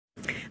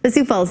The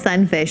Sioux Falls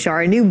Sunfish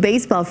are a new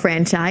baseball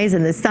franchise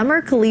in the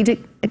Summer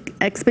Collegiate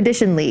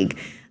Expedition League.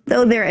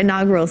 Though their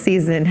inaugural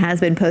season has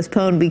been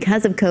postponed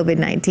because of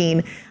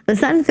COVID-19, the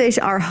Sunfish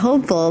are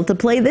hopeful to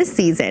play this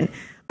season.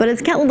 But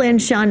as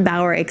Kettleland's Sean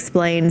Bauer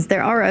explains,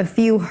 there are a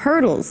few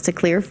hurdles to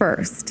clear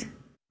first.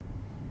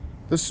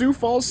 The Sioux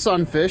Falls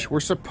Sunfish were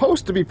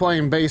supposed to be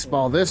playing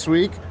baseball this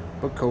week,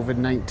 but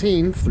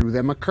COVID-19 threw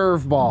them a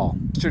curveball.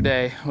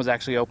 Yesterday was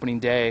actually opening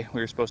day.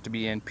 We were supposed to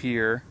be in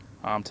Pier.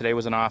 Today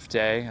was an off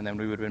day, and then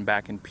we would have been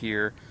back in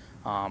Pier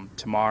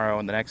tomorrow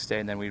and the next day,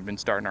 and then we'd been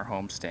starting our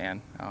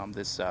homestand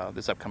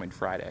this upcoming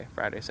Friday,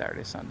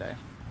 Saturday, Sunday.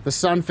 The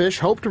Sunfish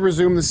hope to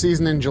resume the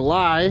season in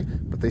July,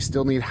 but they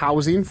still need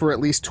housing for at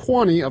least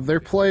 20 of their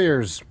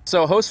players.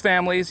 So host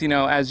families,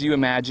 as you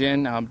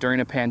imagine, during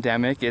a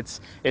pandemic, it's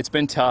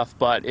been tough,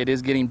 but it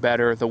is getting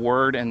better. The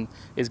word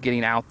is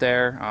getting out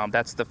there.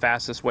 That's the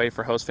fastest way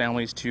for host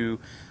families to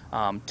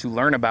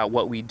learn about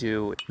what we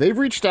do. They've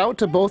reached out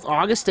to both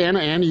Augustana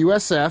and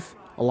USF,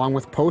 along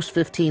with Post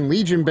 15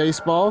 Legion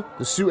Baseball,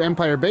 the Sioux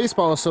Empire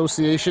Baseball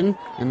Association,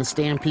 and the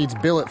Stampede's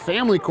billet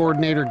family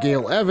coordinator,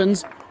 Gail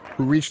Evans,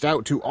 who reached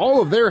out to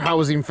all of their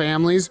housing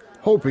families,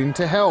 hoping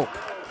to help.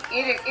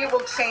 It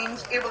will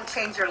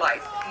change your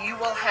life. You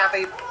will have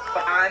a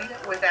bond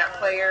with that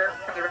player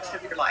for the rest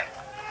of your life.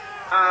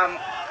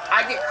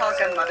 I get calls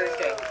on Mother's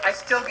Day. I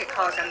still get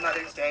calls on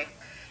Mother's Day,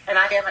 and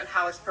I haven't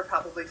housed for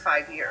probably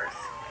 5 years.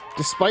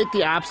 Despite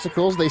the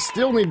obstacles they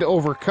still need to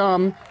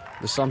overcome,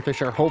 the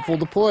Sunfish are hopeful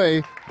to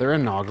play their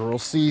inaugural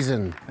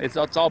season. It's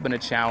all been a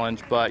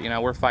challenge, but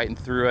we're fighting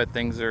through it.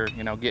 Things are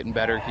getting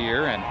better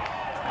here, and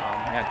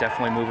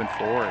definitely moving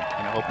forward.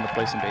 Hoping to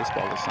play some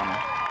baseball this summer.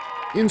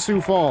 In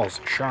Sioux Falls,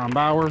 Sean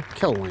Bauer,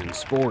 Kettleland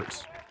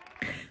Sports.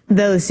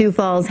 Though Sioux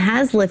Falls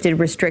has lifted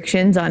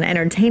restrictions on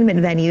entertainment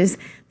venues,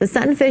 the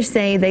Sunfish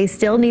say they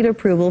still need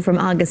approval from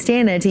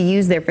Augustana to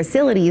use their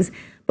facilities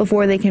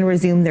before they can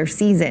resume their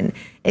season.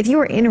 If you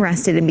are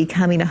interested in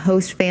becoming a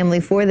host family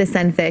for the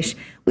Sunfish,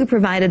 we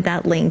provided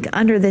that link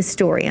under this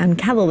story on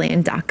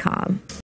Kettleland.com.